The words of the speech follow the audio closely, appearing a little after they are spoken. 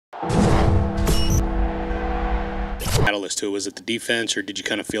Catalyst to it? Was it the defense, or did you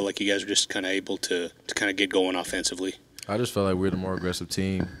kind of feel like you guys were just kind of able to kind of get going offensively? I just felt like we're the more aggressive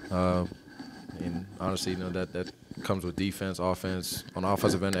team. And honestly, that comes with defense, offense. On the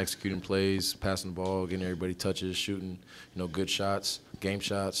offensive end, executing plays, passing the ball, getting everybody touches, shooting, good shots, game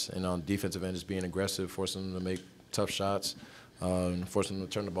shots. And on the defensive end, just being aggressive, forcing them to make tough shots, and forcing them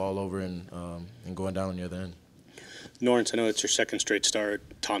to turn the ball over and going down on the other end. Norrance, I know it's your second straight start.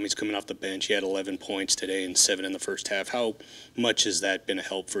 Tommy's coming off the bench. He had 11 points today and 7 in the first half. How much has that been a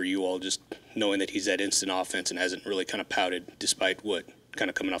help for you all, just knowing that he's that instant offense and hasn't really kind of pouted despite what kind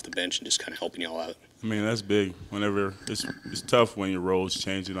of coming off the bench and just kind of helping you all out? I mean, that's big. Whenever it's tough when your role's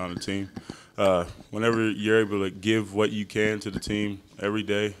changing on a team. Whenever you're able to give what you can to the team every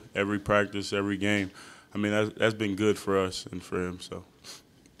day, every practice, every game, I mean, that's been good for us and for him. So.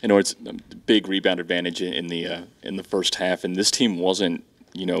 I know it's a big rebound advantage in the first half, and this team wasn't,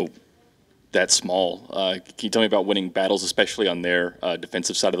 that small. Can you tell me about winning battles, especially on their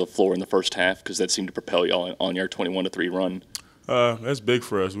defensive side of the floor in the first half, because that seemed to propel you all on your 21-3 run? That's big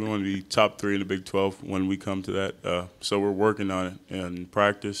for us. We want to be top 3 in the Big 12 when we come to that. So we're working on it in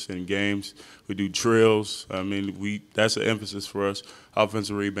practice and games. We do drills. I mean, that's an emphasis for us.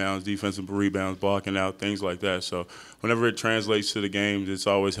 Offensive rebounds, defensive rebounds, blocking out, things like that. So whenever it translates to the games, it's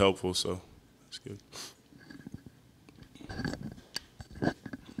always helpful. So that's good.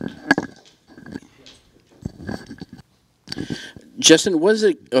 Justin, what is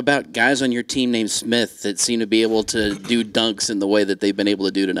it about guys on your team named Smith that seem to be able to do dunks in the way that they've been able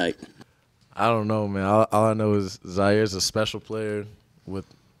to do tonight? I don't know, man. All I know is Zaire's a special player with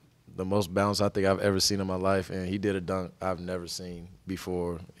the most bounce I think I've ever seen in my life, and he did a dunk I've never seen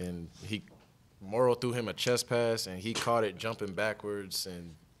before. And Morrow threw him a chest pass, and he caught it jumping backwards,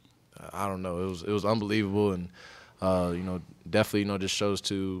 and I don't know. It was unbelievable, and definitely just shows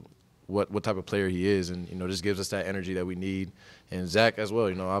to what type of player he is, and just gives us that energy that we need. And Zach as well,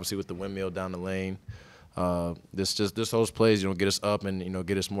 obviously with the windmill down the lane. This those plays, get us up and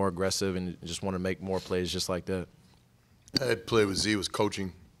get us more aggressive, and just want to make more plays just like that. I had played with Z, was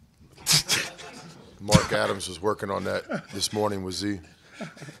coaching. Mark Adams was working on that this morning with Z.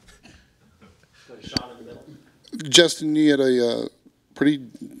 Justin, you had a pretty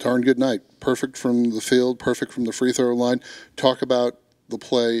darn good night. Perfect from the field, perfect from the free throw line. Talk about the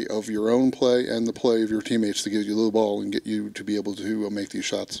play of your own play and the play of your teammates to give you the ball and get you to be able to make these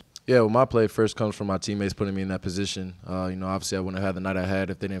shots. Yeah, well, my play first comes from my teammates putting me in that position. Obviously I wouldn't have had the night I had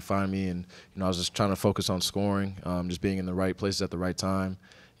if they didn't find me, and I was just trying to focus on scoring, just being in the right places at the right time,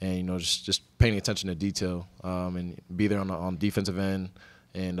 and just paying attention to detail, and be there on defensive end,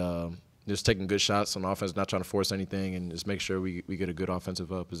 and just taking good shots on offense, not trying to force anything, and just make sure we get a good offensive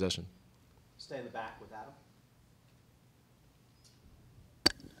possession. Stay in the back with Adam.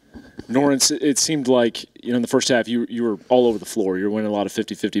 Norrance, it seemed like, in the first half you were all over the floor. You were winning a lot of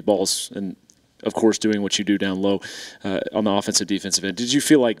 50-50 balls and, of course, doing what you do down low on the offensive defensive end. Did you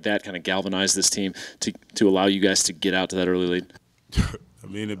feel like that kind of galvanized this team to allow you guys to get out to that early lead? I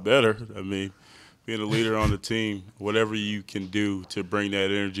mean, it better. I mean, being a leader on the team, whatever you can do to bring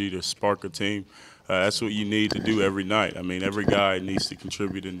that energy to spark a team, that's what you need to do every night. I mean, every guy needs to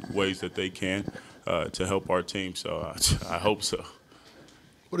contribute in ways that they can to help our team. So I hope so.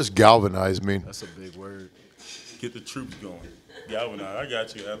 What does galvanize mean? That's a big word. Get the troops going. Galvanize. I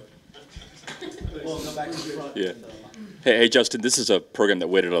got you, Adam. We'll go back to the front. Yeah. Hey, Justin, this is a program that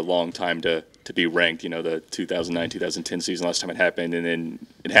waited a long time to be ranked. The 2009-2010 season, last time it happened, and then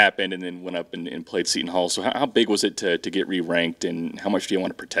it happened, and then went up and played Seton Hall. So how big was it to get re-ranked, and how much do you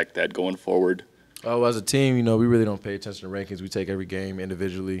want to protect that going forward? Oh, as a team, we really don't pay attention to rankings. We take every game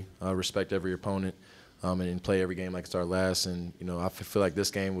individually, respect every opponent, and play every game like it's our last. And, I feel like this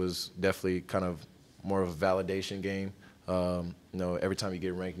game was definitely kind of more of a validation game. Every time you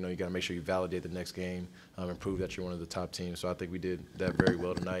get ranked, you got to make sure you validate the next game and prove that you're one of the top teams. So I think we did that very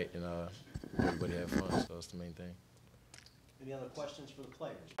well tonight, and everybody had fun, so that's the main thing. Any other questions for the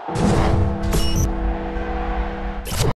players?